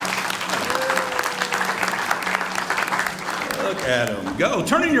at them go.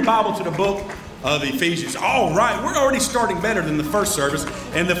 Turn in your Bible to the book of Ephesians. All right, we're already starting better than the first service.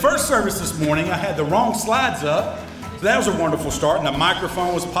 And the first service this morning, I had the wrong slides up. So that was a wonderful start. And the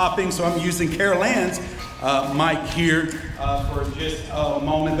microphone was popping, so I'm using Carol Ann's mic here for just a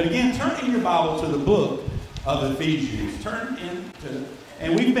moment. But again, turn in your Bible to the book of Ephesians. Turn into,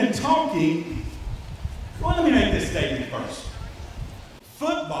 and we've been talking. Well, let me make this statement first.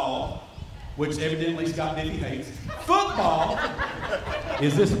 Football, which evidently Scott Diffie hates. Football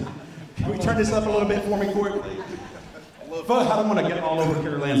is this. Can we turn this up a little bit for me, Corey? I don't want to get all over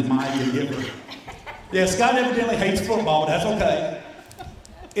Carol Ann's mic and give her. Yeah, Scott evidently hates football, but that's okay.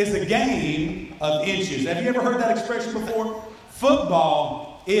 It's a game of inches. Have you ever heard that expression before?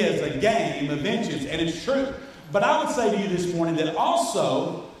 Football is a game of inches, and it's true. But I would say to you this morning that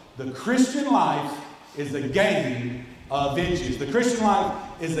also the Christian life is a game of inches. The Christian life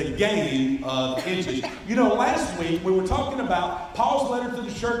is a game of inches. You know, last week we were talking about Paul's letter to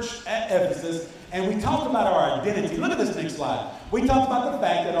the church at Ephesus, and we talked about our identity. Look at this next slide. We talked about the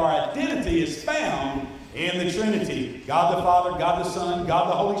fact that our identity is found in the Trinity. God the Father, God the Son, God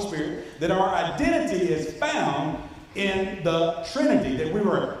the Holy Spirit. That our identity is found in the Trinity, that we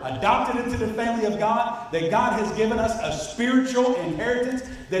were adopted into the family of God, that God has given us a spiritual inheritance,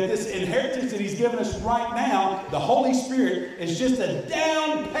 that this inheritance that He's given us right now, the Holy Spirit, is just a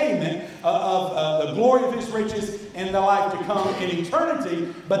down payment of the glory of His riches in the life to come in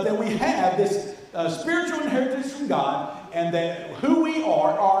eternity, but that we have this spiritual inheritance from God, and that who we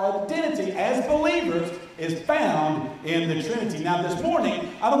are, our identity as believers, is found in the Trinity. Now this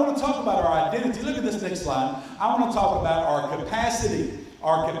morning, I don't want to talk about our identity. Look at this next slide. I want to talk about our capacity.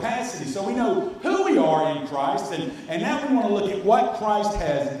 Our capacity. So we know who we are in Christ, and now we want to look at what Christ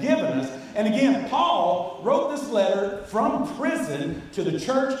has given us. And again, Paul wrote this letter from prison to the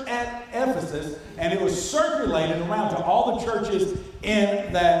church at Ephesus, and it was circulated around to all the churches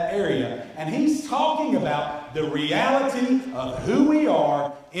in that area. And he's talking about the reality of who we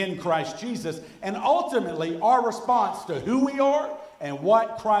are in Christ Jesus, and ultimately our response to who we are and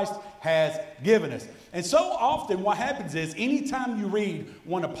what Christ has given us. And so often what happens is anytime you read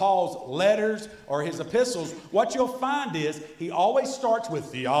one of Paul's letters or his epistles, what you'll find is he always starts with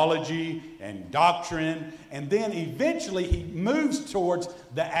theology and doctrine, and then eventually he moves towards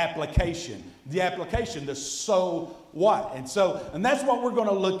the application. The so what. And that's what we're going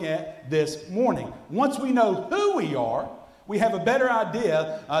to look at this morning. Once we know who we are, we have a better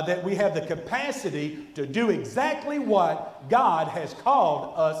idea that we have the capacity to do exactly what God has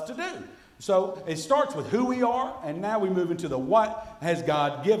called us to do. So it starts with who we are, and now we move into the what has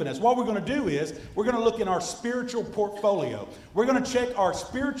God given us. What we're going to do is we're going to look in our spiritual portfolio. We're going to check our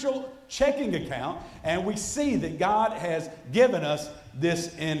spiritual checking account, and we see that God has given us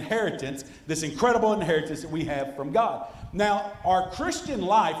this inheritance, this incredible inheritance that we have from God. Now, our Christian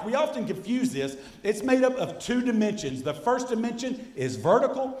life, we often confuse this. It's made up of two dimensions. The first dimension is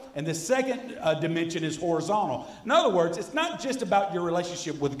vertical, and the second dimension is horizontal. In other words, it's not just about your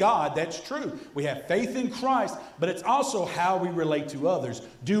relationship with God. That's true. We have faith in Christ, but it's also how we relate to others.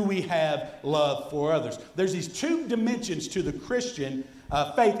 Do we have love for others? There's these two dimensions to the Christian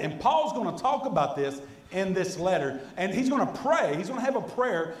faith, and Paul's going to talk about this in this letter, and he's going to pray. He's going to have a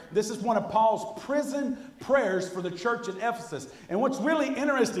prayer. This is one of Paul's prison prayers for the church at Ephesus. And what's really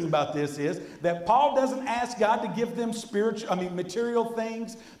interesting about this is that Paul doesn't ask God to give them material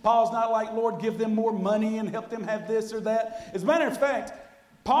things. Paul's not like, Lord, give them more money and help them have this or that. As a matter of fact,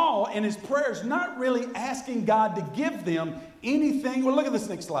 Paul in his prayers not really asking God to give them anything. Well, look at this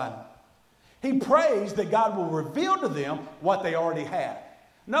next slide. He prays that God will reveal to them what they already have.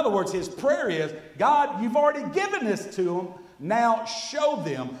 In other words, his prayer is, God, you've already given this to them. Now show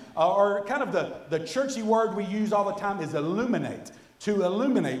them. Or kind of the churchy word we use all the time is illuminate. To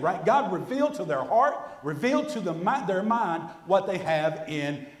illuminate, right? God revealed to their heart, revealed to their mind what they have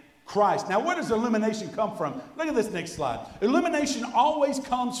in Christ. Now, where does illumination come from? Look at this next slide. Illumination always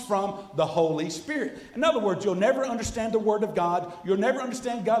comes from the Holy Spirit. In other words, you'll never understand the Word of God. You'll never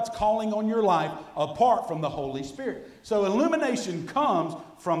understand God's calling on your life apart from the Holy Spirit. So illumination comes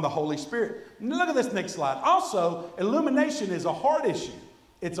from the Holy Spirit. Look at this next slide. Also, illumination is a heart issue.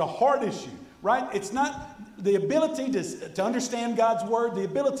 It's a heart issue, right? It's not the ability to understand God's word, the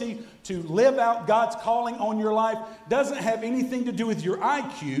ability to live out God's calling on your life doesn't have anything to do with your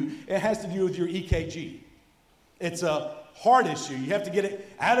IQ. It has to do with your EKG. It's a heart issue. You have to get it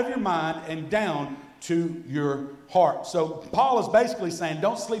out of your mind and down to your heart. So Paul is basically saying,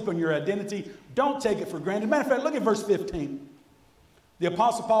 don't sleep on your identity. Don't take it for granted. Matter of fact, look at verse 15. The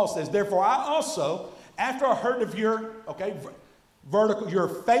Apostle Paul says, therefore I also, after I heard of your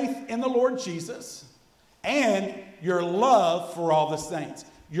faith in the Lord Jesus and your love for all the saints.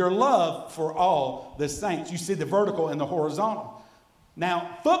 Your love for all the saints. You see the vertical and the horizontal.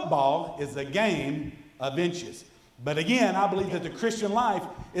 Now, football is a game of inches. But again, I believe that the Christian life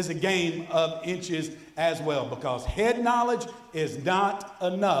is a game of inches as well, because head knowledge is not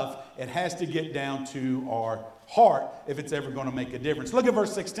enough. It has to get down to our heart if it's ever going to make a difference. Look at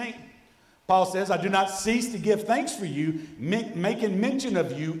verse 16. Paul says, I do not cease to give thanks for you, making mention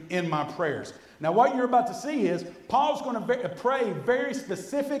of you in my prayers. Now, what you're about to see is Paul's going to pray very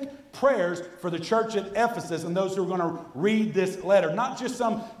specific prayers for the church at Ephesus and those who are going to read this letter. Not just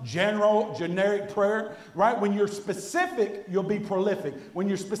some generic prayer, right? When you're specific, you'll be prolific. When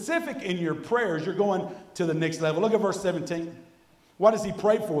you're specific in your prayers, you're going to the next level. Look at verse 17. What does he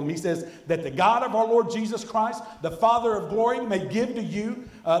pray for them? He says, that the God of our Lord Jesus Christ, the Father of glory, may give to you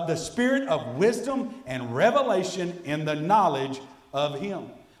the spirit of wisdom and revelation in the knowledge of him.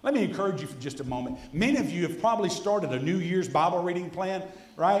 Let me encourage you for just a moment. Many of you have probably started a New Year's Bible reading plan,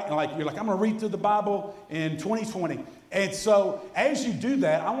 right? And you're like, I'm going to read through the Bible in 2020. And so as you do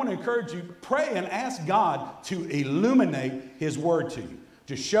that, I want to encourage you, pray and ask God to illuminate his word to you,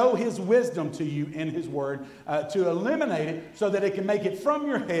 to show his wisdom to you in his word, to eliminate it so that it can make it from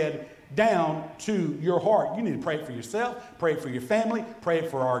your head down to your heart. You need to pray it for yourself, pray it for your family, pray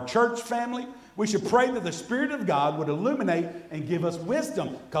it for our church family. We should pray that the Spirit of God would illuminate and give us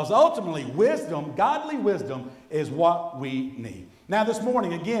wisdom, because ultimately wisdom, godly wisdom, is what we need. Now this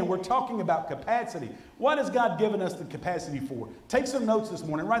morning, again, we're talking about capacity. What has God given us the capacity for? Take some notes this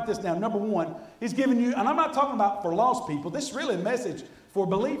morning. Write this down. Number one, he's given you, and I'm not talking about for lost people. This is really a message for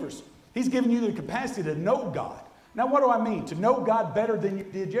believers. He's given you the capacity to know God. Now what do I mean? To know God better than you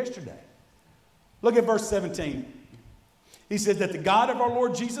did yesterday. Look at verse 17. He said that the God of our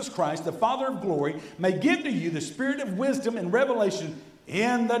Lord Jesus Christ, the Father of glory, may give to you the spirit of wisdom and revelation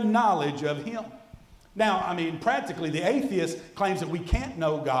in the knowledge of him. Now, I mean, practically, the atheist claims that we can't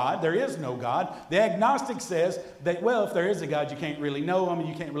know God. There is no God. The agnostic says that, well, if there is a God, you can't really know him, and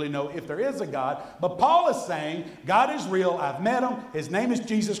you can't really know if there is a God. But Paul is saying, God is real. I've met him. His name is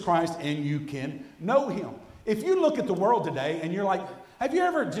Jesus Christ, and you can know him. If you look at the world today and you're like, have you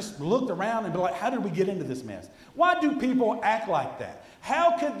ever just looked around and been like, how did we get into this mess? Why do people act like that?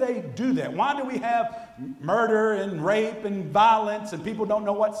 How could they do that? Why do we have murder and rape and violence and people don't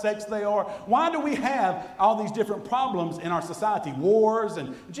know what sex they are? Why do we have all these different problems in our society? Wars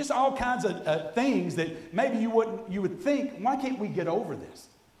and just all kinds of things that maybe you would think, why can't we get over this?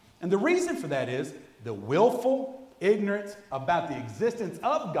 And the reason for that is the willful ignorance about the existence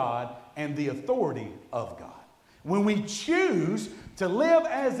of God and the authority of God. When we choose to live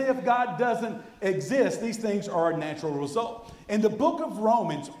as if God doesn't exist, these things are a natural result. In the book of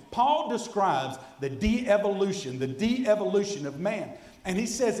Romans, Paul describes the de-evolution of man. And he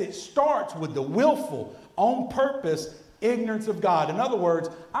says it starts with the willful, on purpose ignorance of God. In other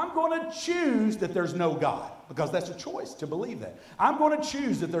words, I'm going to choose that there's no God, because that's a choice to believe that. I'm going to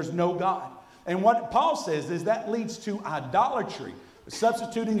choose that there's no God. And what Paul says is that leads to idolatry,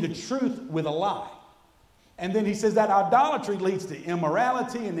 substituting the truth with a lie. And then he says that idolatry leads to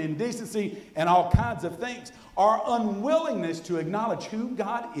immorality and indecency and all kinds of things. Our unwillingness to acknowledge who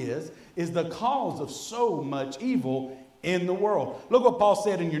God is the cause of so much evil in the world. Look what Paul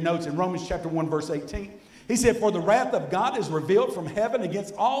said in your notes in Romans chapter 1, verse 18. He said, for the wrath of God is revealed from heaven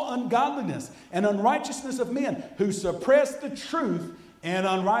against all ungodliness and unrighteousness of men who suppress the truth in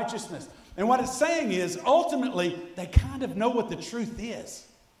unrighteousness. And what it's saying is, ultimately, they kind of know what the truth is.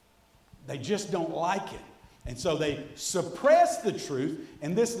 They just don't like it. And so they suppress the truth,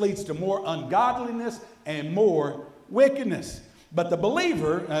 and this leads to more ungodliness and more wickedness. But the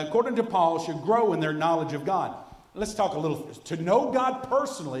believer, according to Paul, should grow in their knowledge of God. Let's talk a little. To know God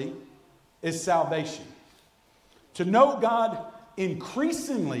personally is salvation. To know God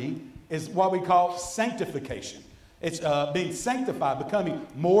increasingly is what we call sanctification. It's being sanctified, becoming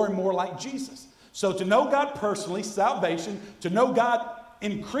more and more like Jesus. So to know God personally, salvation. To know God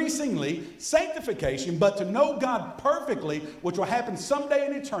increasingly, sanctification. But to know God perfectly, which will happen someday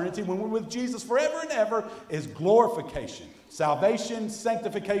in eternity when we're with Jesus forever and ever, is glorification. Salvation,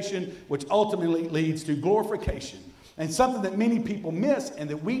 sanctification, which ultimately leads to glorification. And something that many people miss and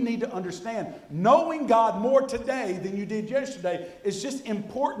that we need to understand, knowing God more today than you did yesterday is just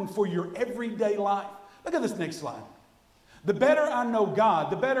important for your everyday life. Look at this next slide. The better I know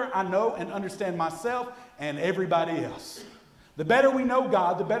God, the better I know and understand myself and everybody else. The better we know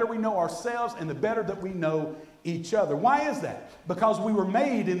God, the better we know ourselves, and the better that we know each other. Why is that? Because we were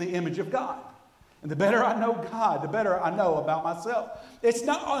made in the image of God. And the better I know God, the better I know about myself. It's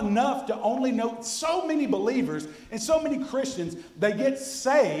not enough to only know. So many believers and so many Christians, they get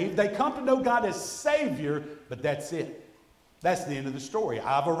saved, they come to know God as Savior, but that's it. That's the end of the story.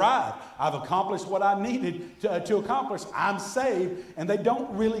 I've arrived. I've accomplished what I needed to accomplish. I'm saved, and they don't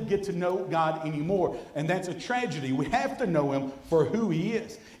really get to know God anymore. And that's a tragedy. We have to know Him for who He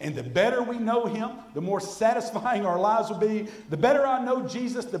is. And the better we know Him, the more satisfying our lives will be. The better I know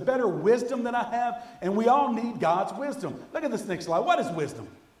Jesus, the better wisdom that I have. And we all need God's wisdom. Look at this next slide. What is wisdom?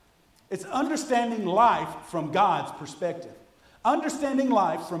 It's understanding life from God's perspective. Understanding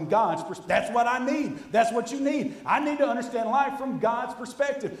life from God's perspective. That's what I need. That's what you need. I need to understand life from God's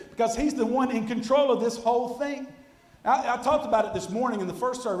perspective because He's the one in control of this whole thing. I talked about it this morning in the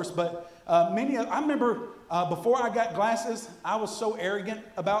first service, but I remember before I got glasses, I was so arrogant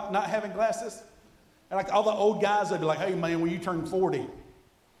about not having glasses. And like all the old guys, they'd be like, hey man, when you turn 40,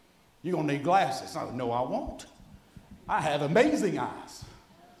 you're going to need glasses. I said, no, I won't. I have amazing eyes.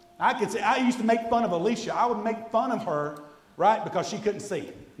 I used to make fun of Alicia. I would make fun of her, right? Because she couldn't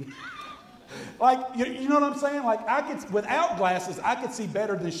see. Like, you know what I'm saying? Like, without glasses, I could see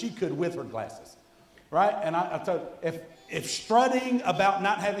better than she could with her glasses, right? And I told if strutting about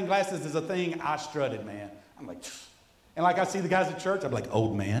not having glasses is a thing, I strutted, man. I'm like, and like I see the guys at church, I'm like,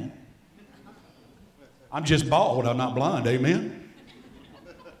 old man. I'm just bald, I'm not blind, amen?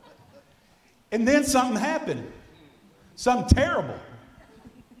 And then something happened. Something terrible.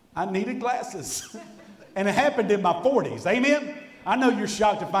 I needed glasses. And it happened in my 40s. Amen? I know you're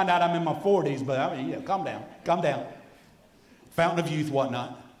shocked to find out I'm in my 40s, but I mean, yeah, calm down. Calm down. Fountain of youth,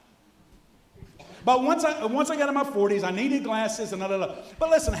 whatnot. But once I got in my 40s, I needed glasses and blah, blah, blah. But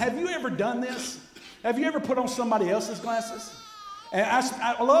listen, have you ever done this? Have you ever put on somebody else's glasses? And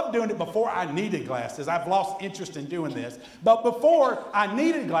I love doing it before I needed glasses. I've lost interest in doing this. But before I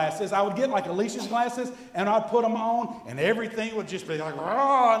needed glasses, I would get like Alicia's glasses, and I'd put them on, and everything would just be like,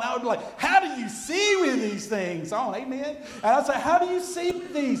 oh, and I would be like, how do you see with these things? Oh, amen. And I'd say, how do you see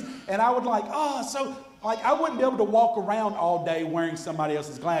with these? And I would like, I wouldn't be able to walk around all day wearing somebody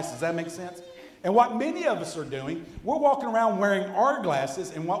else's glasses. Does that make sense? And what many of us are doing, we're walking around wearing our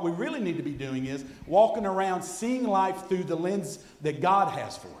glasses, and what we really need to be doing is walking around seeing life through the lens that God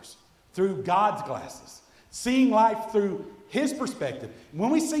has for us, through God's glasses, seeing life through His perspective.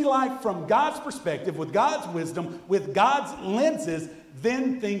 When we see life from God's perspective, with God's wisdom, with God's lenses,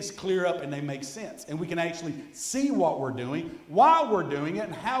 then things clear up and they make sense. And we can actually see what we're doing, why we're doing it,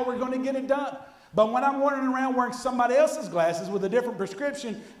 and how we're going to get it done. But when I'm wandering around wearing somebody else's glasses with a different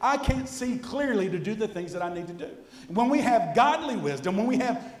prescription, I can't see clearly to do the things that I need to do. When we have godly wisdom, when we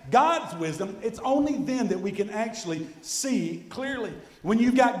have God's wisdom, it's only then that we can actually see clearly. When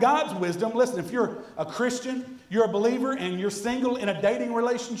you've got God's wisdom, listen, if you're a Christian, you're a believer, and you're single in a dating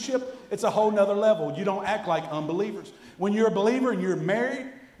relationship, it's a whole nother level. You don't act like unbelievers. When you're a believer and you're married,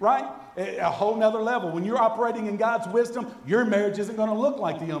 right? A whole nother level. When you're operating in God's wisdom, your marriage isn't going to look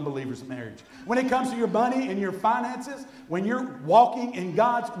like the unbeliever's marriage. When it comes to your money and your finances, when you're walking in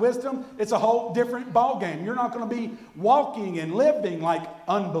God's wisdom, it's a whole different ballgame. You're not going to be walking and living like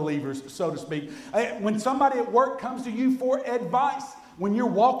unbelievers, so to speak. When somebody at work comes to you for advice, when you're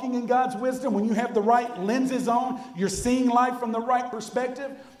walking in God's wisdom, when you have the right lenses on, you're seeing life from the right perspective,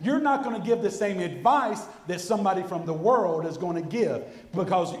 you're not going to give the same advice that somebody from the world is going to give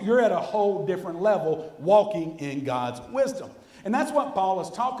because you're at a whole different level walking in God's wisdom. And that's what Paul is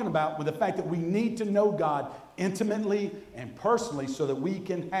talking about with the fact that we need to know God intimately and personally so that we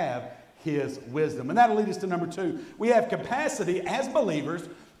can have His wisdom. And that'll lead us to number 2. We have capacity as believers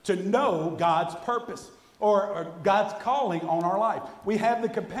to know God's purpose. Or God's calling on our life. We have the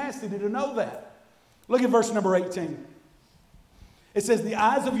capacity to know that. Look at verse number 18. It says, the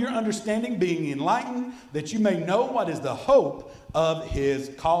eyes of your understanding being enlightened, that you may know what is the hope of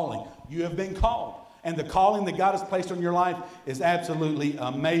His calling. You have been called. And the calling that God has placed on your life is absolutely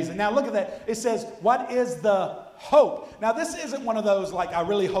amazing. Now look at that. It says, what is the hope? Now this isn't one of those like, I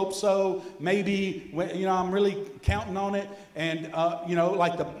really hope so. Maybe, I'm really counting on it. And,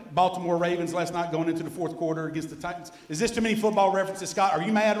 like the Baltimore Ravens last night going into the fourth quarter against the Titans. Is this too many football references, Scott? Are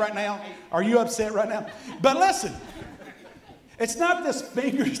you mad right now? Are you upset right now? But listen, it's not this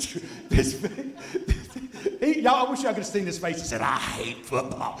fingers. Y'all, I wish y'all could have seen his face. He said, I hate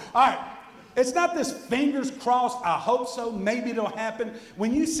football. All right. It's not this fingers crossed, I hope so, maybe it'll happen.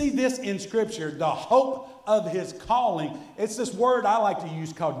 When you see this in Scripture, the hope of His calling, it's this word I like to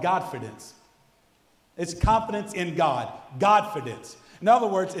use called Godfidence. It's confidence in God, Godfidence. In other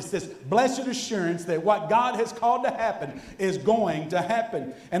words, it's this blessed assurance that what God has called to happen is going to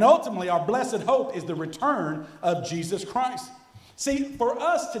happen. And ultimately, our blessed hope is the return of Jesus Christ. See, for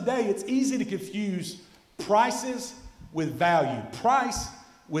us today, it's easy to confuse prices with value. Price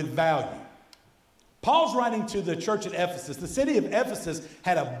with value. Paul's writing to the church at Ephesus. The city of Ephesus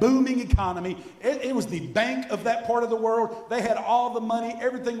had a booming economy. It was the bank of that part of the world. They had all the money.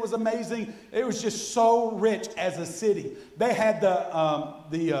 Everything was amazing. It was just so rich as a city. They had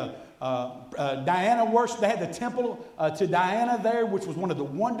the Diana worship. They had the temple to Diana there, which was one of the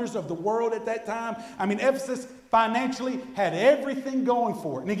wonders of the world at that time. I mean, Ephesus financially had everything going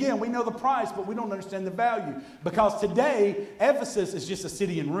for it. And again, we know the price, but we don't understand the value. Because today, Ephesus is just a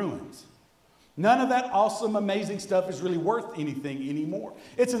city in ruins. None of that awesome, amazing stuff is really worth anything anymore.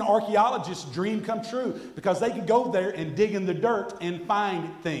 It's an archaeologist's dream come true because they could go there and dig in the dirt and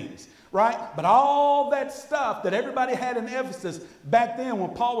find things, right? But all that stuff that everybody had in Ephesus back then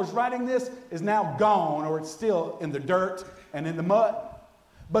when Paul was writing this is now gone, or it's still in the dirt and in the mud.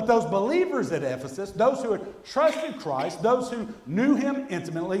 But those believers at Ephesus, those who had trusted Christ, those who knew him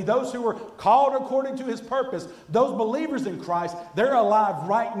intimately, those who were called according to his purpose, those believers in Christ, they're alive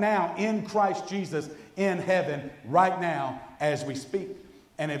right now in Christ Jesus in heaven right now as we speak.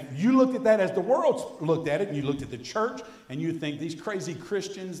 And if you looked at that as the world looked at it, and you looked at the church, and you think these crazy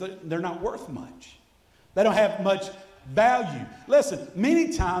Christians, they're not worth much. They don't have much value. Listen,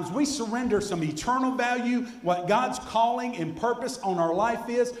 many times we surrender some eternal value, what God's calling and purpose on our life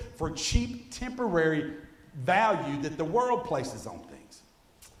is, for cheap, temporary value that the world places on things.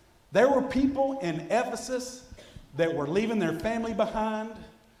 There were people in Ephesus that were leaving their family behind,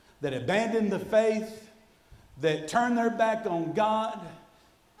 that abandoned the faith, that turned their back on God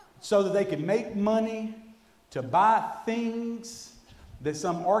so that they could make money to buy things that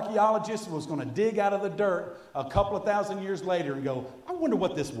some archaeologist was going to dig out of the dirt a couple of thousand years later and go, I wonder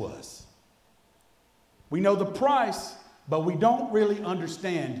what this was. We know the price, but we don't really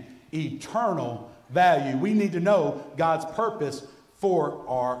understand eternal value. We need to know God's purpose for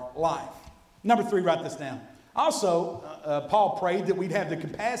our life. Number 3, write this down. Also, Paul prayed that we'd have the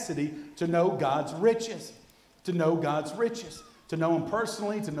capacity to know God's riches. To know God's riches. To know him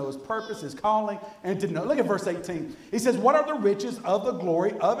personally, to know his purpose, his calling, and to know. Look at verse 18. He says, what are the riches of the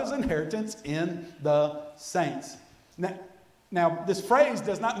glory of his inheritance in the saints? Now this phrase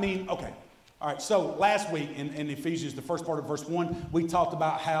does not mean, okay, all right, so last week in Ephesians, the first part of verse 1, we talked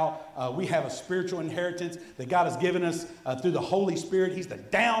about how we have a spiritual inheritance that God has given us through the Holy Spirit. He's the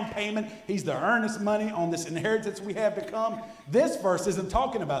down payment. He's the earnest money on this inheritance we have to come. This verse isn't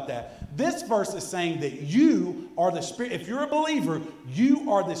talking about that. This verse is saying that you are the spirit. If you're a believer,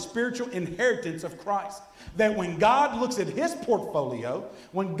 you are the spiritual inheritance of Christ. That when God looks at his portfolio,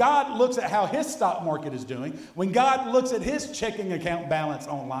 when God looks at how his stock market is doing, when God looks at his checking account balance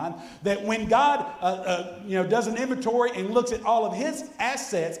online, that when God does an inventory and looks at all of his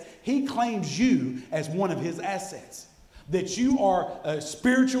assets, he claims you as one of his assets. That you are a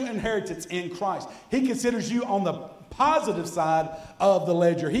spiritual inheritance in Christ. He considers you on the positive side of the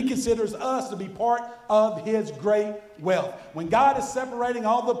ledger. He considers us to be part of his great wealth. When God is separating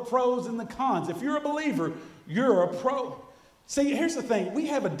all the pros and the cons, if you're a believer, you're a pro. See, here's the thing. We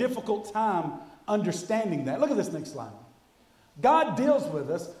have a difficult time understanding that. Look at this next slide. God deals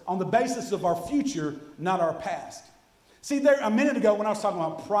with us on the basis of our future, not our past. See, there a minute ago when I was talking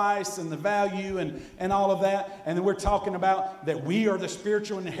about price and the value and all of that, and then we're talking about that we are the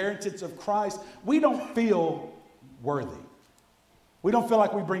spiritual inheritance of Christ, we don't feel worthy. We don't feel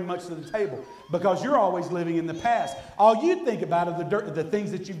like we bring much to the table because you're always living in the past. All you think about are the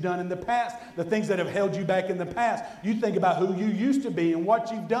things that you've done in the past, the things that have held you back in the past. You think about who you used to be and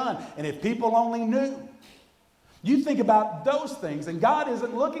what you've done, and if people only knew. You think about those things, and God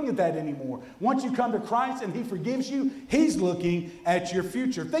isn't looking at that anymore. Once you come to Christ and he forgives you, he's looking at your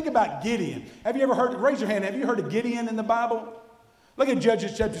future. Think about Gideon. Have you ever heard, raise your hand, have you heard of Gideon in the Bible? Look at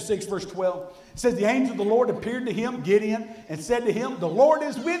Judges chapter 6, verse 12. It says, the angel of the Lord appeared to him, Gideon, and said to him, the Lord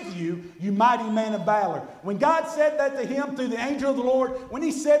is with you, you mighty man of valor. When God said that to him through the angel of the Lord, when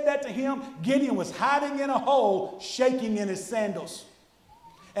he said that to him, Gideon was hiding in a hole, shaking in his sandals.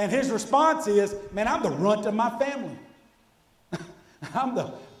 And his response is, man, I'm the runt of my family. I'm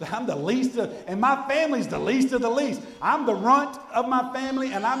the least of, and my family's the least of the least. I'm the runt of my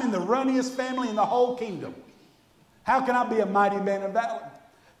family, and I'm in the runniest family in the whole kingdom. How can I be a mighty man of valor?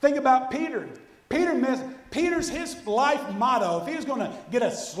 Think about Peter. Peter's his life motto. If he was going to get a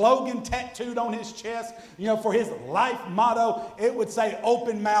slogan tattooed on his chest, for his life motto, it would say,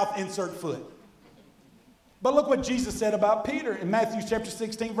 open mouth, insert foot. But look what Jesus said about Peter in Matthew chapter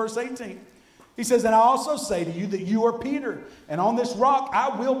 16, verse 18. He says, and I also say to you that you are Peter, and on this rock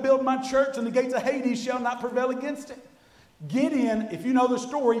I will build my church, and the gates of Hades shall not prevail against it. Gideon, if you know the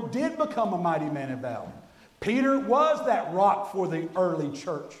story, did become a mighty man of valor. Peter was that rock for the early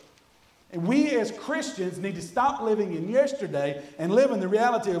church. And we as Christians need to stop living in yesterday and live in the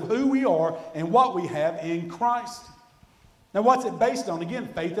reality of who we are and what we have in Christ. Now, what's it based on? Again,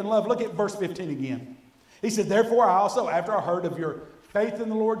 faith and love. Look at verse 15 again. He said, therefore I also, after I heard of your faith in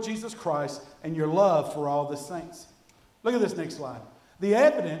the Lord Jesus Christ and your love for all the saints. Look at this next slide. The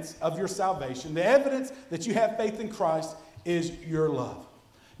evidence of your salvation, the evidence that you have faith in Christ is your love.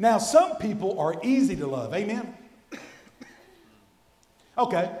 Now, some people are easy to love. Amen?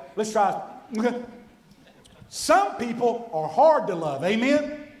 Okay, let's try. Some people are hard to love.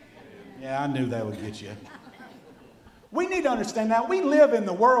 Amen? Yeah, I knew that would get you. We need to understand now, we live in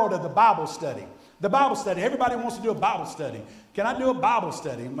the world of the Bible study. The Bible study. Everybody wants to do a Bible study. Can I do a Bible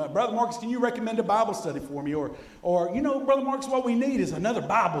study? Brother Marcus, can you recommend a Bible study for me? Or you know, Brother Marcus, what we need is another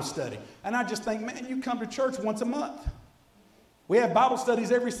Bible study. And I just think, man, you come to church once a month. We have Bible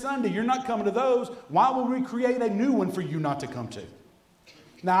studies every Sunday. You're not coming to those. Why would we create a new one for you not to come to?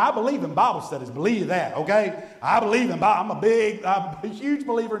 Now, I believe in Bible studies. Believe that, okay? I believe in Bible. I'm a huge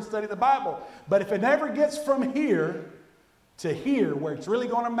believer in studying the Bible. But if it never gets from here to here, where it's really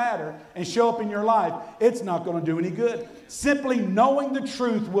going to matter and show up in your life, it's not going to do any good. Simply knowing the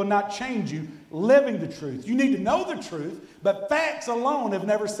truth will not change you. Living the truth. You need to know the truth, but facts alone have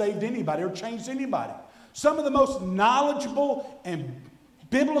never saved anybody or changed anybody. Some of the most knowledgeable and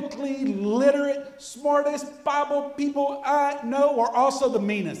biblically literate, smartest Bible people I know are also the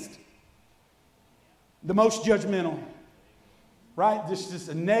meanest, the most judgmental. Right? This is just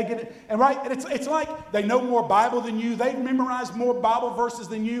a negative. And right, it's like they know more Bible than you. They've memorized more Bible verses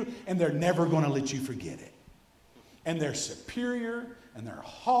than you, and they're never going to let you forget it. And they're superior, and they're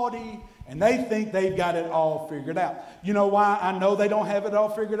haughty, and they think they've got it all figured out. You know why I know they don't have it all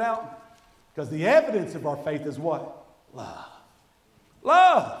figured out? Because the evidence of our faith is what? Love.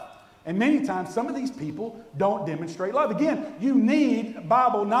 Love. And many times, some of these people don't demonstrate love. Again, you need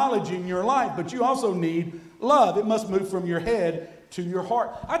Bible knowledge in your life, but you also need love. It must move from your head to your heart.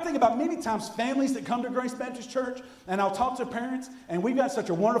 I think about many times families that come to Grace Baptist Church, and I'll talk to parents, and we've got such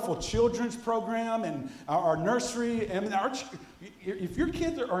a wonderful children's program and our nursery. And if your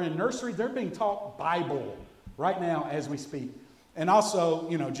kids are in nursery, they're being taught Bible right now as we speak. And also,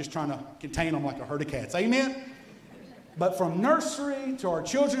 you know, just trying to contain them like a herd of cats. Amen? But from nursery to our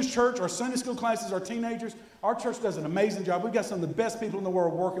children's church, our Sunday school classes, our teenagers, our church does an amazing job. We've got some of the best people in the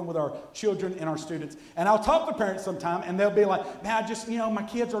world working with our children and our students. And I'll talk to parents sometime, and they'll be like, man, my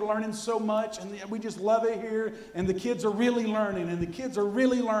kids are learning so much, and we just love it here, and the kids are really learning, and the kids are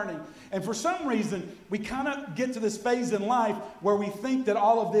really learning. And for some reason, we kind of get to this phase in life where we think that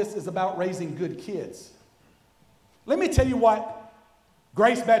all of this is about raising good kids. Let me tell you what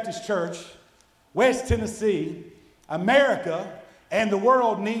Grace Baptist Church, West Tennessee, America, and the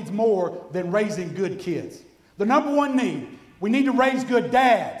world needs more than raising good kids. The number one need, we need to raise good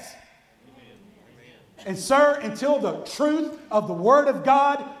dads. Amen. And sir, until the truth of the Word of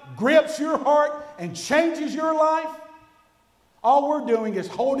God grips your heart and changes your life, all we're doing is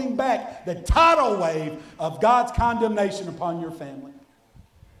holding back the tidal wave of God's condemnation upon your family.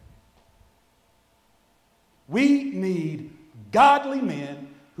 We need godly men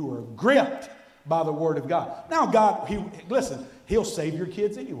who are gripped by the Word of God. Now, God, He'll save your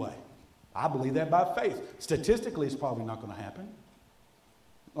kids anyway. I believe that by faith. Statistically, it's probably not going to happen.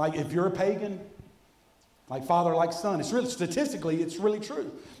 Like if you're a pagan, like father, like son, statistically, it's really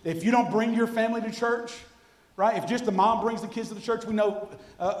true. If you don't bring your family to church, right? If just the mom brings the kids to the church, we know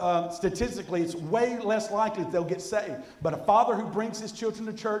statistically it's way less likely that they'll get saved. But a father who brings his children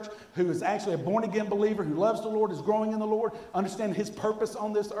to church, who is actually a born-again believer, who loves the Lord, is growing in the Lord, understands his purpose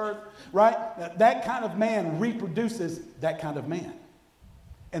on this earth, right? That kind of man reproduces that kind of man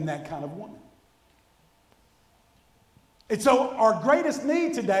and that kind of woman. And so our greatest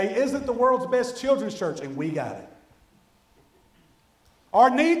need today isn't the world's best children's church, and we got it. Our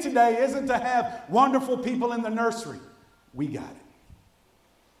need today isn't to have wonderful people in the nursery. We got it.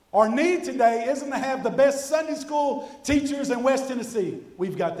 Our need today isn't to have the best Sunday school teachers in West Tennessee.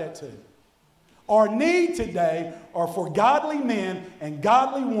 We've got that too. Our need today are for godly men and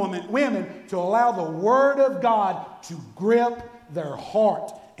godly women to allow the Word of God to grip their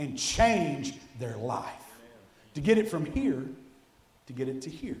heart and change their life. To get it from here, to get it to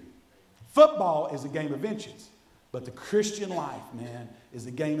here. Football is a game of inches. But the Christian life, man, is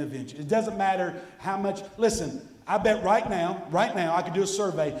a game of inches. It doesn't matter how much. Listen, I bet right now, I could do a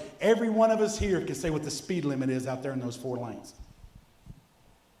survey. Every one of us here can say what the speed limit is out there in those 4 lanes.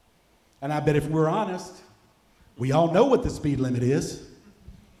 And I bet if we're honest, we all know what the speed limit is.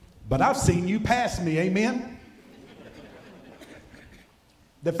 But I've seen you pass me, amen?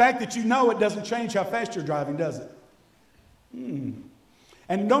 The fact that you know it doesn't change how fast you're driving, does it?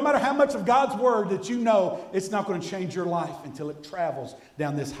 And no matter how much of God's word that you know, it's not going to change your life until it travels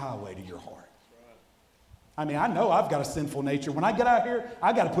down this highway to your heart. I mean, I know I've got a sinful nature. When I get out here,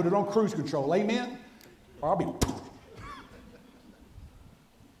 I got to put it on cruise control. Amen? Or I'll be...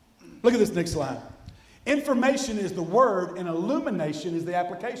 Look at this next slide. Information is the word and illumination is the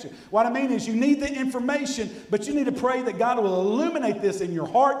application. What I mean is you need the information, but you need to pray that God will illuminate this in your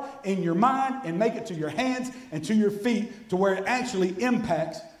heart, in your mind, and make it to your hands and to your feet to where it actually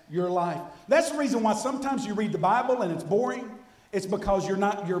impacts your life. That's the reason why sometimes you read the Bible and it's boring. It's because your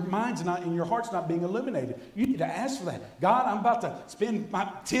mind's not and your heart's not being illuminated. You need to ask for that. God, I'm about to spend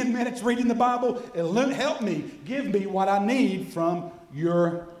my 10 minutes reading the Bible. Help me. Give me what I need from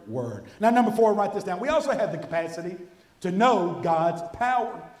your word. Now, number 4, write this down. We also have the capacity to know God's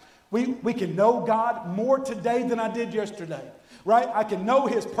power. We can know God more today than I did yesterday. Right? I can know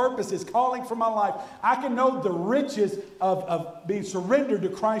his purpose, his calling for my life. I can know the riches of being surrendered to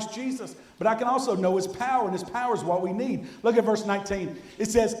Christ Jesus. But I can also know his power, and his power is what we need. Look at verse 19.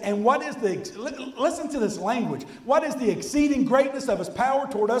 It says, and what is listen to this language. What is the exceeding greatness of his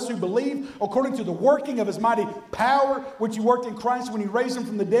power toward us who believe, according to the working of his mighty power, which he worked in Christ when he raised him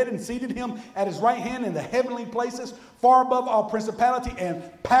from the dead and seated him at his right hand in the heavenly places, far above all principality and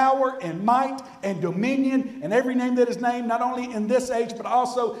power and might and dominion and every name that is named, not only in this age, but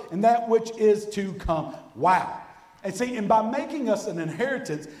also in that which is to come. Wow. And see, and by making us an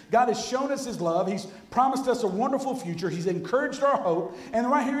inheritance, God has shown us his love. He's promised us a wonderful future. He's encouraged our hope. And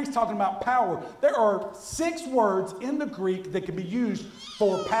right here, he's talking about power. There are 6 words in the Greek that can be used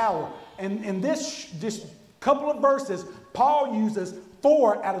for power. And in this couple of verses, Paul uses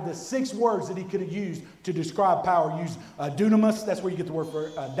 4 out of the 6 words that he could have used to describe power. He used dunamis, that's where you get the word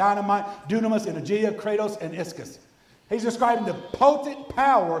for dynamite, dunamis, energia, kratos, and ischus. He's describing the potent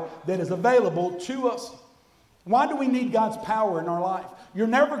power that is available to us. Why do we need God's power in our life? You're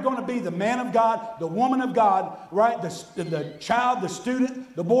never going to be the man of God, the woman of God, right? The child, the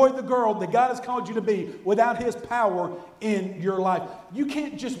student, the boy, the girl that God has called you to be without his power in your life. You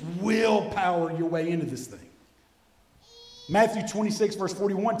can't just willpower your way into this thing. Matthew 26, verse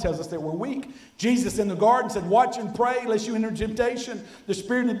 41 tells us that we're weak. Jesus in the garden said, watch and pray lest you enter temptation. The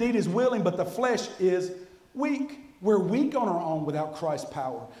spirit indeed is willing, but the flesh is weak. We're weak on our own without Christ's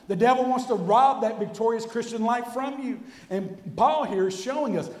power. The devil wants to rob that victorious Christian life from you. And Paul here is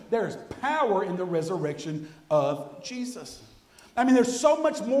showing us there's power in the resurrection of Jesus. I mean, there's so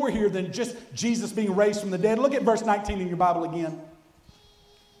much more here than just Jesus being raised from the dead. Look at verse 19 in your Bible again.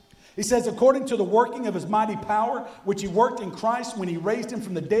 He says, according to the working of his mighty power, which he worked in Christ when he raised him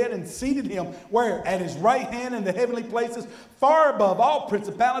from the dead and seated him, where? At his right hand in the heavenly places, far above all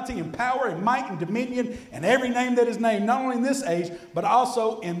principality and power and might and dominion and every name that is named, not only in this age, but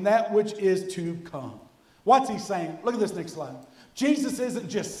also in that which is to come. What's he saying? Look at this next slide. Jesus isn't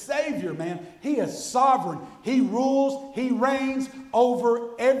just Savior, man. He is sovereign. He rules. He reigns over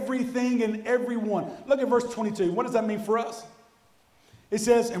everything and everyone. Look at verse 22. What does that mean for us? It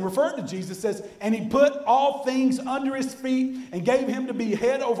says, and referring to Jesus, says, and he put all things under his feet and gave him to be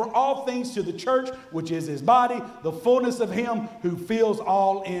head over all things to the church, which is his body, the fullness of him who fills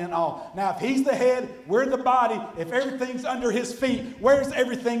all in all. Now, if he's the head, we're the body. If everything's under his feet, where's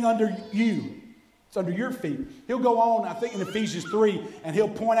everything under you? It's under your feet. He'll go on, I think in Ephesians 3, and he'll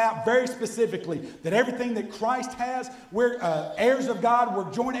point out very specifically that everything that Christ has, we're heirs of God, we're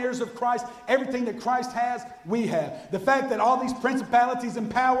joint heirs of Christ. Everything that Christ has, we have. The fact that all these principalities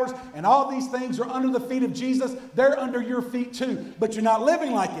and powers and all these things are under the feet of Jesus, they're under your feet too. But you're not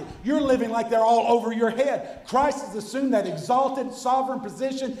living like it. You're living like they're all over your head. Christ has assumed that exalted, sovereign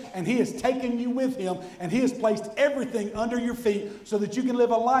position, and he has taken you with him, and he has placed everything under your feet so that you can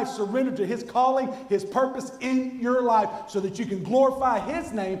live a life surrendered to his calling, his purpose in your life, so that you can glorify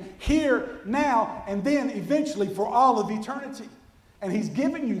his name here, now, and then eventually for all of eternity. And he's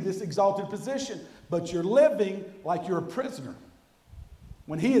given you this exalted position, but you're living like you're a prisoner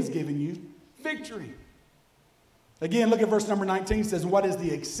when he has given you victory. Again, look at verse number 19. It says, what is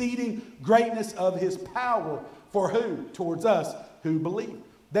the exceeding greatness of his power for who? Towards us who believe.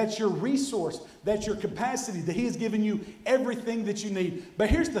 That's your resource. That's your capacity, that he has given you everything that you need. But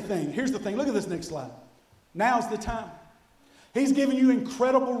here's the thing. Look at this next slide. Now's the time. He's given you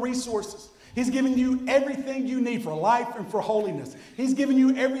incredible resources. He's given you everything you need for life and for holiness. He's given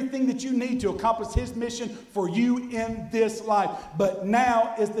you everything that you need to accomplish his mission for you in this life. But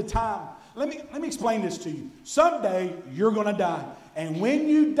now is the time. Let me explain this to you. Someday you're going to die. And when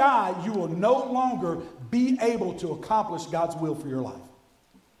you die, you will no longer be able to accomplish God's will for your life.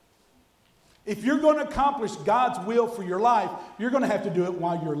 If you're going to accomplish God's will for your life, you're going to have to do it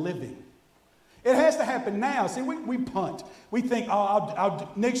while you're living. It has to happen now. See, we punt. We think,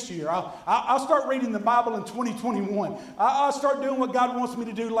 I'll next year. I'll start reading the Bible in 2021. I'll start doing what God wants me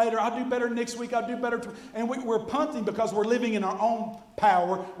to do later. I'll do better next week. I'll do better. And we're punting because we're living in our own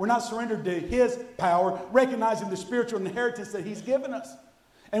power. We're not surrendered to His power, recognizing the spiritual inheritance that He's given us.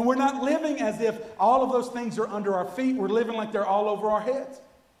 And we're not living as if all of those things are under our feet. We're living like they're all over our heads.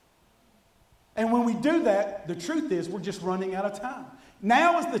 And when we do that, the truth is we're just running out of time.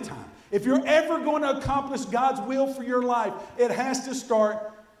 Now is the time. If you're ever going to accomplish God's will for your life, it has to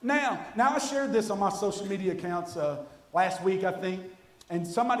start now. Now, I shared this on my social media accounts last week, I think, and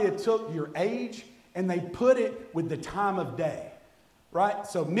somebody had took your age and they put it with the time of day, right?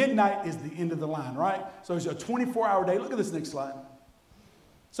 So midnight is the end of the line, right? So it's a 24-hour day. Look at this next slide.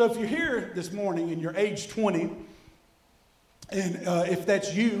 So if you're here this morning and you're age 20, and if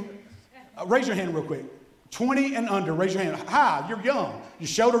that's you, raise your hand real quick. 20 and under, raise your hand. Hi, you're young. Your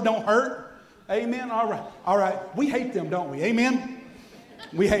shoulder don't hurt. Amen. All right. All right. We hate them, don't we? Amen.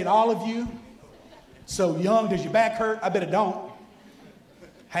 We hate all of you. So young, does your back hurt? I bet it don't.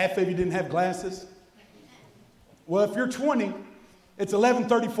 Half of you didn't have glasses. Well, if you're 20, it's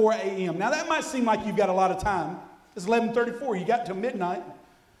 11:34 a.m. Now that might seem like you've got a lot of time. It's 11:34. You got till midnight.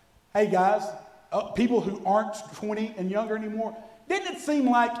 Hey guys, people who aren't 20 and younger anymore, didn't it seem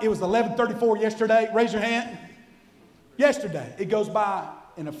like it was 11:34 yesterday? Raise your hand. Yesterday. It goes by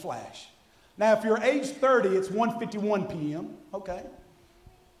in a flash. Now, if you're age 30, it's 1:51 p.m. Okay.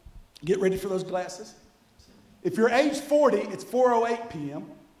 Get ready for those glasses. If you're age 40, it's 4:08 p.m.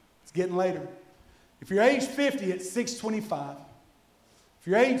 It's getting later. If you're age 50, it's 6:25. If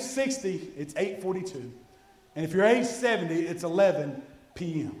you're age 60, it's 8:42. And if you're age 70, it's 11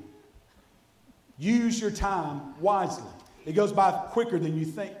 p.m. Use your time wisely. It goes by quicker than you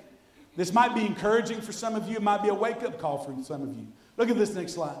think. This might be encouraging for some of you. It might be a wake-up call for some of you. Look at this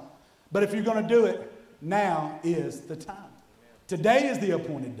next slide. But if you're going to do it, now is the time. Today is the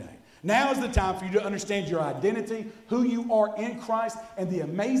appointed day. Now is the time for you to understand your identity, who you are in Christ, and the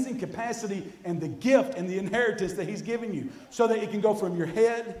amazing capacity and the gift and the inheritance that He's given you, so that it can go from your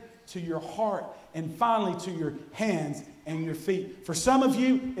head to your heart and finally to your hands and your feet. For some of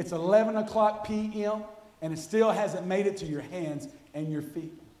you, it's 11 o'clock p.m., and it still hasn't made it to your hands and your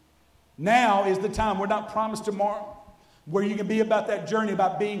feet. Now is the time. We're not promised tomorrow, where you can be about that journey,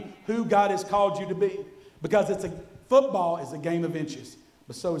 about being who God has called you to be. Because football is a game of inches,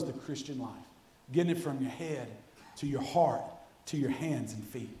 but so is the Christian life. Getting it from your head to your heart to your hands and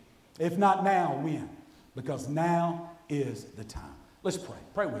feet. If not now, when? Because now is the time. Let's pray.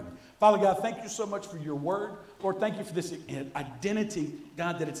 Pray with me. Father God, thank you so much for your word. Lord, thank you for this identity,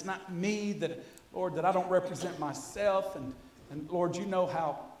 God, that it's not me, Lord, that I don't represent myself. And Lord, you know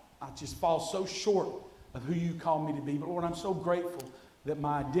how I just fall so short of who you call me to be. But Lord, I'm so grateful that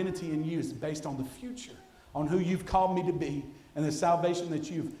my identity in you is based on the future, on who you've called me to be, and the salvation that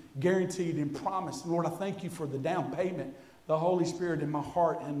you've guaranteed and promised. And Lord, I thank you for the down payment, the Holy Spirit in my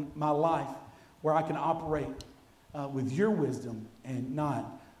heart and my life, where I can operate with your wisdom and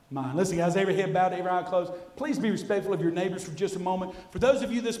not mine. Listen, guys, every head bowed, every eye closed. Please be respectful of your neighbors for just a moment. For those of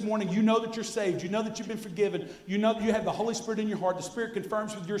you this morning, you know that you're saved. You know that you've been forgiven. You know that you have the Holy Spirit in your heart. The Spirit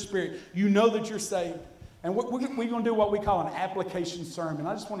confirms with your spirit. You know that you're saved. And we're going to do what we call an application sermon.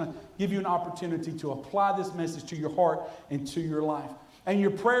 I just want to give you an opportunity to apply this message to your heart and to your life. And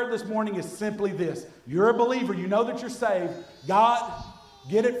your prayer this morning is simply this. You're a believer. You know that you're saved. God,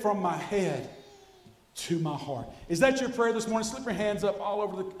 get it from my head to my heart. Is that your prayer this morning? Slip your hands up all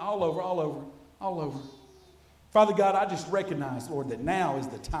over. Father God, I just recognize, Lord, that now is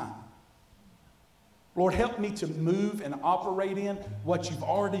the time. Lord, help me to move and operate in what you've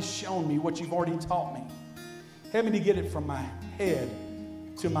already shown me, what you've already taught me. Help me to get it from my head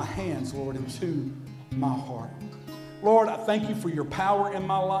to my hands, Lord, and to my heart. Lord, I thank you for your power in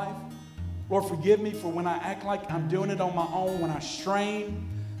my life. Lord, forgive me for when I act like I'm doing it on my own, when I strain,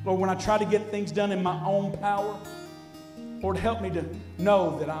 Lord, when I try to get things done in my own power. Lord, help me to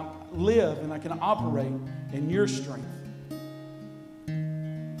know that I live and I can operate in your strength.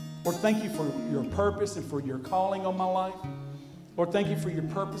 Lord, thank you for your purpose and for your calling on my life. Lord, thank you for your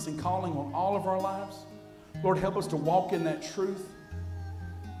purpose and calling on all of our lives. Lord, help us to walk in that truth,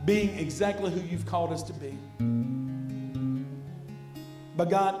 being exactly who you've called us to be.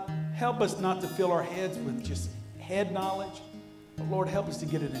 But God, help us not to fill our heads with just head knowledge. But Lord, help us to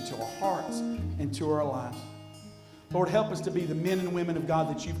get it into our hearts and to our lives. Lord, help us to be the men and women of God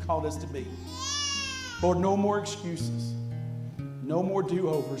that you've called us to be. Lord, no more excuses. No more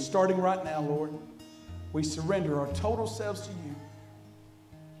do-overs. Starting right now, Lord, we surrender our total selves to you.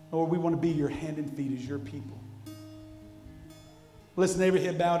 Lord, we want to be your hand and feet as your people. Listen, every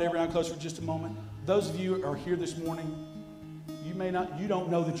head bowed, every eye closed for just a moment. Those of you who are here this morning, you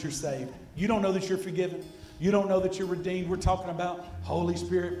don't know that you're saved. You don't know that you're forgiven. You don't know that you're redeemed. We're talking about Holy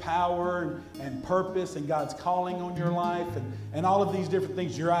Spirit power and purpose and God's calling on your life and all of these different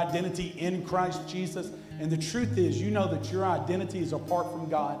things, your identity in Christ Jesus. And the truth is, you know that your identity is apart from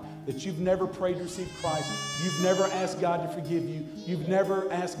God, that you've never prayed to receive Christ. You've never asked God to forgive you. You've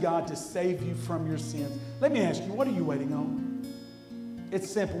never asked God to save you from your sins. Let me ask you, what are you waiting on? It's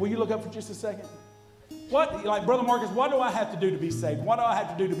simple. Will you look up for just a second? Like Brother Marcus, what do I have to do to be saved? What do I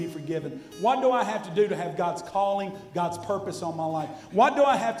have to do to be forgiven? What do I have to do to have God's calling, God's purpose on my life? What do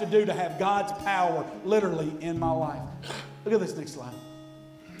I have to do to have God's power literally in my life? Look at this next slide.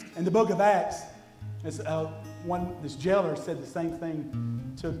 In the book of Acts, this jailer said the same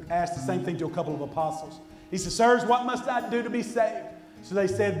thing, asked the same thing to a couple of apostles. He said, sirs, what must I do to be saved? So they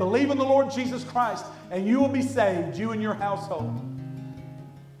said, believe in the Lord Jesus Christ, and you will be saved, you and your household.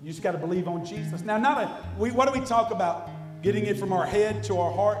 You just got to believe on Jesus. Now, what do we talk about? Getting it from our head to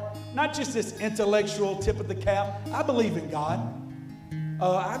our heart. Not just this intellectual tip of the cap. I believe in God.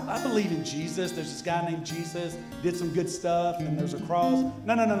 I believe in Jesus. There's this guy named Jesus, did some good stuff, and there's a cross.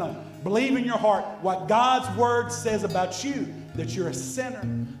 No. Believe in your heart what God's word says about you, that you're a sinner,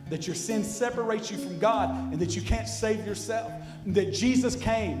 that your sin separates you from God, and that you can't save yourself. That Jesus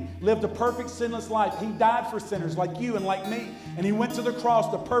came, lived a perfect sinless life. He died for sinners like you and like me. And he went to the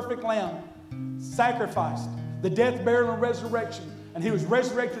cross, the perfect lamb, sacrificed, the death, burial, and resurrection. And he was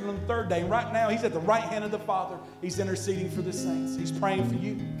resurrected on the third day. And right now, he's at the right hand of the Father. He's interceding for the saints. He's praying for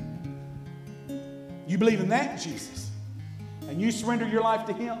you. You believe in that Jesus, and you surrender your life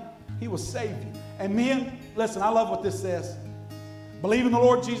to him, he will save you. And men, listen, I love what this says. Believe in the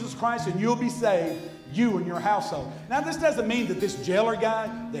Lord Jesus Christ, and you'll be saved, you and your household. Now, this doesn't mean that this jailer guy,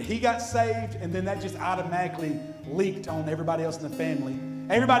 that he got saved, and then that just automatically leaked on everybody else in the family.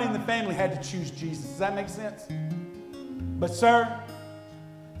 Everybody in the family had to choose Jesus. Does that make sense? But, sir,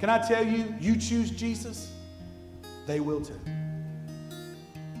 can I tell you, you choose Jesus, they will too.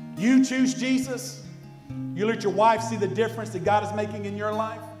 You choose Jesus, you let your wife see the difference that God is making in your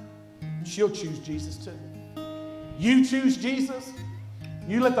life, she'll choose Jesus too. You choose Jesus,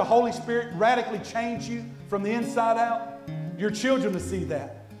 you let the Holy Spirit radically change you from the inside out, your children will see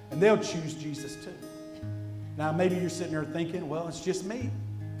that, and they'll choose Jesus too. Now, maybe you're sitting there thinking, well, it's just me.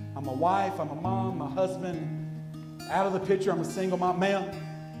 I'm a wife, I'm a mom, my husband, out of the picture, I'm a single mom. Ma'am,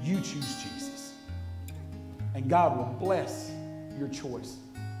 you choose Jesus. And God will bless your choice.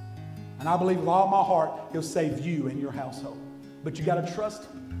 And I believe with all my heart, he'll save you and your household. But you got to trust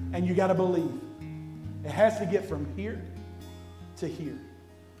him, and you got to believe. It has to get from here to here.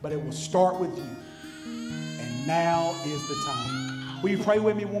 But it will start with you. And now is the time. Will you pray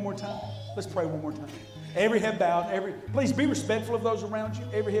with me one more time? Let's pray one more time. Every head bowed. Please be respectful of those around you.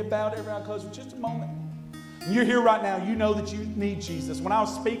 Every head bowed, every eye closed for just a moment. And you're here right now. You know that you need Jesus. When I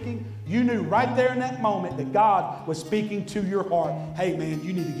was speaking, you knew right there in that moment that God was speaking to your heart. Hey, man,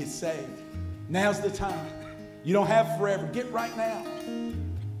 you need to get saved. Now's the time. You don't have forever. Get right now.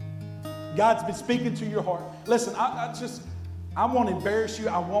 God's been speaking to your heart. Listen, I won't embarrass you.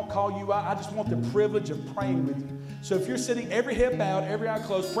 I won't call you out. I just want the privilege of praying with you. So if you're sitting, every head bowed, every eye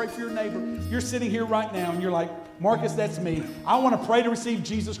closed, pray for your neighbor. You're sitting here right now and you're like, Marcus, that's me. I want to pray to receive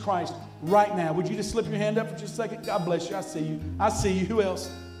Jesus Christ right now. Would you just slip your hand up for just a second? God bless you. I see you. I see you. Who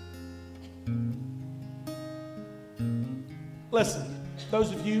else? Listen,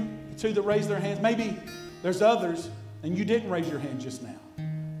 those of you, two that raised their hands, maybe there's others and you didn't raise your hand just now,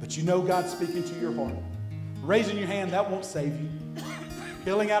 but you know God's speaking to your heart. Raising your hand, that won't save you.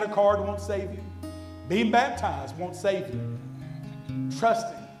 Filling out a card won't save you. Being baptized won't save you.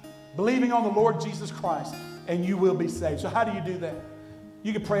 Trusting, believing on the Lord Jesus Christ, and you will be saved. So how do you do that?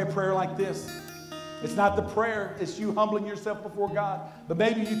 You can pray a prayer like this. It's not the prayer, it's you humbling yourself before God. But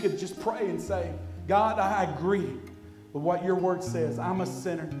maybe you could just pray and say, God, I agree with what your word says. I'm a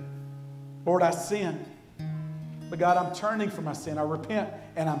sinner. Lord, I sin. But God, I'm turning from my sin. I repent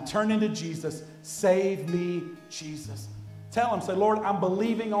and I'm turning to Jesus. Save me, Jesus. Tell him, say, Lord, I'm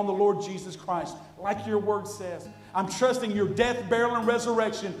believing on the Lord Jesus Christ, like your word says. I'm trusting your death, burial, and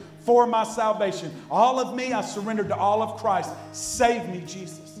resurrection for my salvation. All of me, I surrender to all of Christ. Save me,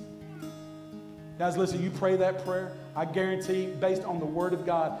 Jesus. Guys, listen, you pray that prayer, I guarantee, based on the word of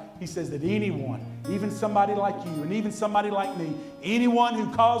God, he says that anyone, even somebody like you and even somebody like me, anyone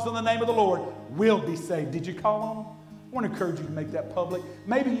who calls on the name of the Lord will be saved. Did you call on him? I want to encourage you to make that public.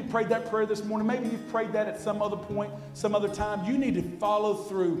 Maybe you prayed that prayer this morning. Maybe you've prayed that at some other point, some other time. You need to follow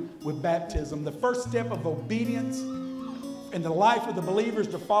through with baptism. The first step of obedience in the life of the believers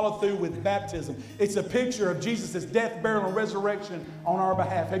to follow through with baptism. It's a picture of Jesus' death, burial, and resurrection on our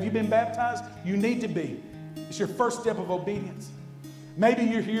behalf. Have you been baptized? You need to be. It's your first step of obedience. Maybe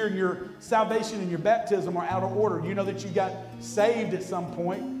you're here and your salvation and your baptism are out of order. You know that you got saved at some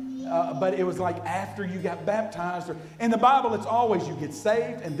point, but it was like after you got baptized. In the Bible, it's always you get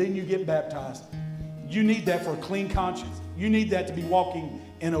saved and then you get baptized. You need that for a clean conscience. You need that to be walking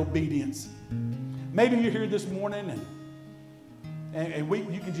in obedience. Maybe you're here this morning and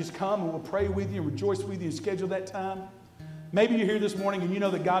you can just come and we'll pray with you and rejoice with you and schedule that time. Maybe you're here this morning and you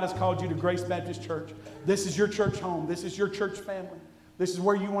know that God has called you to Grace Baptist Church. This is your church home. This is your church family. This is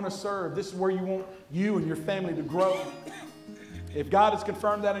where you want to serve. This is where you want you and your family to grow. If God has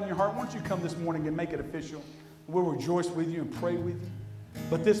confirmed that in your heart, why don't you come this morning and make it official? We'll rejoice with you and pray with you.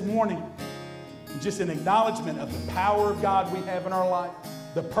 But this morning, just an acknowledgement of the power of God we have in our life,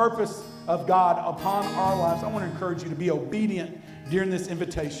 the purpose of God upon our lives. I want to encourage you to be obedient during this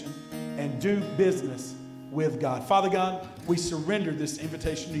invitation and do business with God. Father God, we surrender this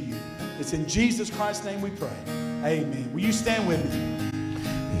invitation to you. It's in Jesus Christ's name we pray. Amen. Will you stand with me?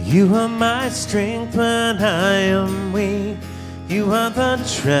 You are my strength when I am weak. You are the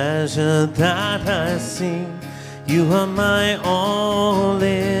treasure that I seek. You are my all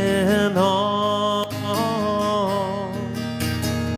in